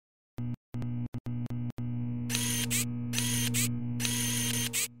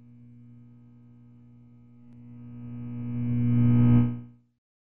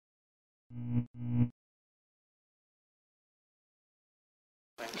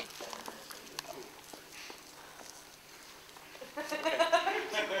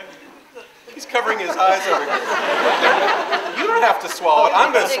covering his eyes over here. You don't have to swallow it.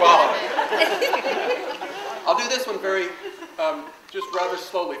 I'm going to swallow it. I'll do this one very, just rather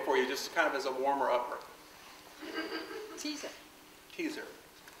slowly for you, just kind of as a warmer-upper. Teaser. Teaser.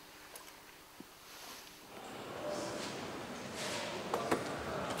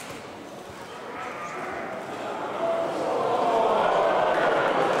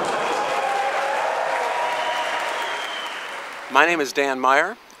 My name is Dan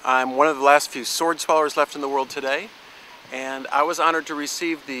Meyer. I'm one of the last few sword swallowers left in the world today, and I was honored to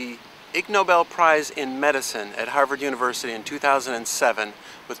receive the Ig Nobel Prize in Medicine at Harvard University in 2007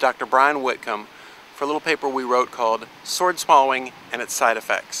 with Dr. Brian Witcombe for a little paper we wrote called Sword Swallowing and Its Side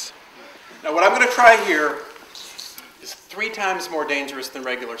Effects. Now what I'm going to try here is 3 times more dangerous than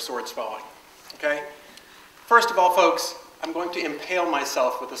regular sword swallowing. Okay? First of all, folks, I'm going to impale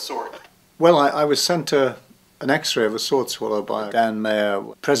myself with a sword. Well, I was sent an X-ray of a sword swallow by Dan Meyer,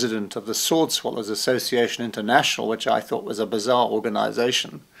 president of the Sword Swallowers Association International, which I thought was a bizarre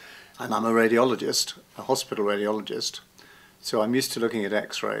organization. And I'm a radiologist, a hospital radiologist, so I'm used to looking at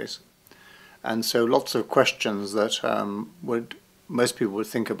X-rays. And so lots of questions that most people would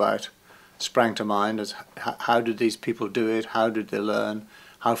think about sprang to mind as how did these people do it, how did they learn,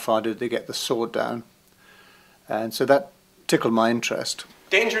 how far did they get the sword down? And so that tickled my interest.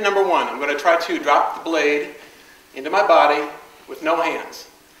 Danger number 1, I'm going to try to drop the blade into my body with no hands.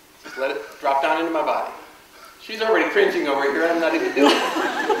 Just let it drop down into my body. She's already cringing over here, I'm not even doing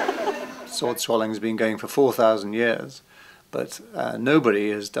it. Sword swallowing has been going for 4,000 years, but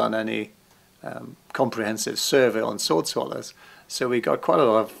nobody has done any comprehensive survey on sword swallowers, so we got quite a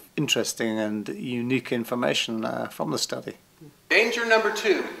lot of interesting and unique information from the study. Danger number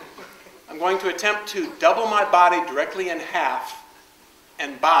 2, I'm going to attempt to double my body directly in half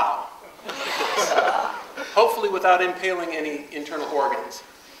and bow. Hopefully without impaling any internal organs.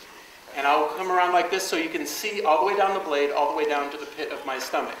 And I'll come around like this so you can see all the way down the blade, all the way down to the pit of my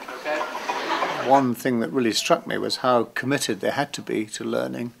stomach, okay? One thing that really struck me was how committed they had to be to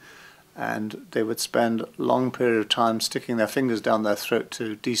learning, and they would spend a long period of time sticking their fingers down their throat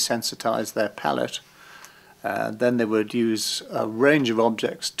to desensitize their palate. Then they would use a range of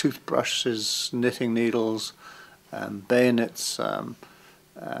objects, toothbrushes, knitting needles, bayonets,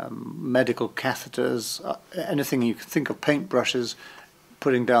 medical catheters, anything you can think of, paintbrushes,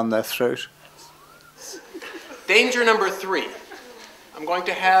 putting down their throat. Danger number 3. I'm going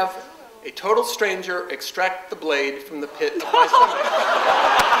to have a total stranger extract the blade from the pit of my stomach.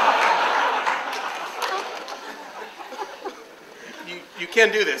 You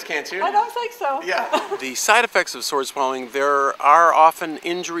can do this, can't you? I don't think so. Yeah. The side effects of sword swallowing, there are often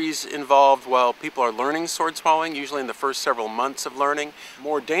injuries involved while people are learning sword swallowing, usually in the first several months of learning.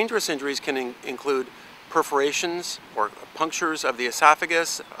 More dangerous injuries can include perforations or punctures of the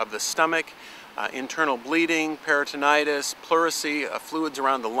esophagus, of the stomach, internal bleeding, peritonitis, pleurisy, fluids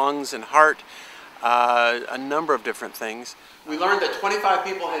around the lungs and heart, a number of different things. We learned that 25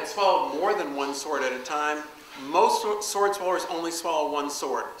 people had swallowed more than one sword at a time. Most sword swallowers only swallow one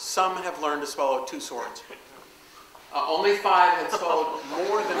sword. Some have learned to swallow 2 swords. Only 5 had swallowed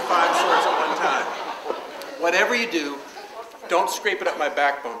more than 5 swords at one time. Whatever you do, don't scrape it up my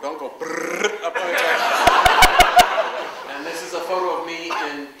backbone. Don't go brrrr up my backbone. And this is a photo of me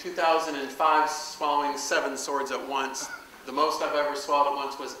in 2005 swallowing 7 swords at once. The most I've ever swallowed at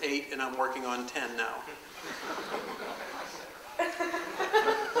once was 8, and I'm working on 10 now.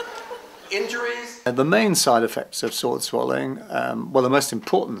 Injuries? The main side effects of sword swallowing, well, the most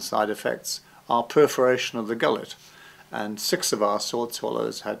important side effects are perforation of the gullet. And 6 of our sword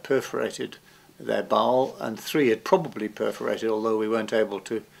swallowers had perforated their bowel, and 3 had probably perforated, although we weren't able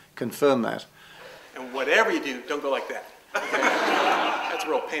to confirm that. And whatever you do, don't go like that. Okay? That's a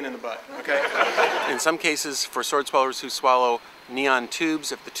real pain in the butt. Okay? In some cases, for sword swallowers who swallow neon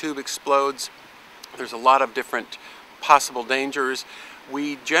tubes, if the tube explodes, there's a lot of different possible dangers.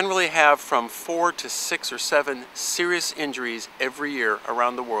 We generally have from 4 to 6 or 7 serious injuries every year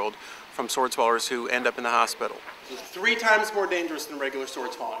around the world from sword swallowers who end up in the hospital. It's 3 times more dangerous than regular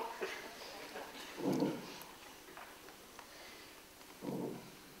sword swallowing.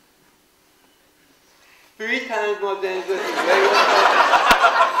 Three times more dangerous than regular sword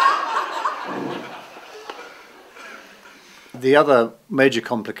swallowing. The other major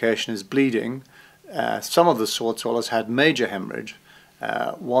complication is bleeding. Some of the sword swallowers had major hemorrhage.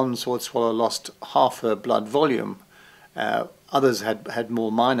 One sword swallower lost half her blood volume. Others had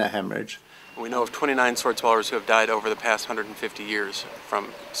more minor hemorrhage. We know of 29 sword swallowers who have died over the past 150 years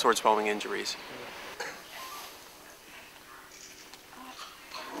from sword swallowing injuries.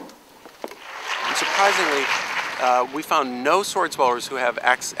 And surprisingly, we found no sword swallowers who have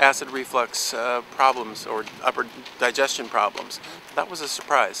acid reflux problems or upper digestion problems. That was a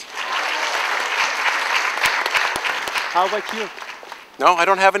surprise. How about you? No, I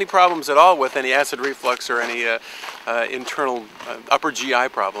don't have any problems at all with any acid reflux or any internal upper GI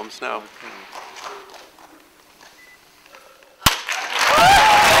problems, no. Okay.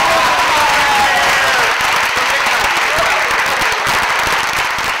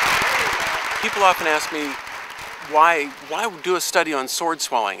 People often ask me, why do a study on sword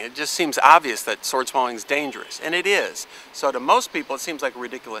swallowing? It just seems obvious that sword swallowing is dangerous, and it is. So to most people, it seems like a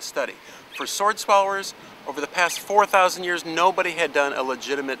ridiculous study. For sword swallowers, over the past 4,000 years, nobody had done a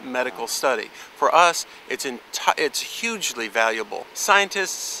legitimate medical study. For us, it's hugely valuable.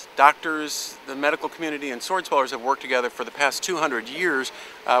 Scientists, doctors, the medical community, and sword swallowers have worked together for the past 200 years,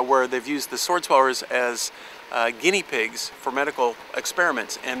 where they've used the sword swallowers as guinea pigs for medical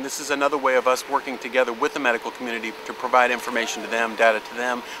experiments, and this is another way of us working together with the medical community to provide information to them, data to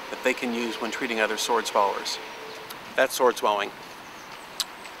them, that they can use when treating other sword swallowers. That's sword swallowing.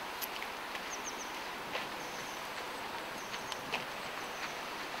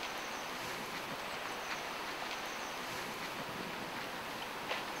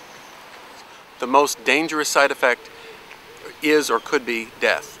 The most dangerous side effect is or could be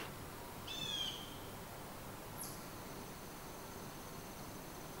death.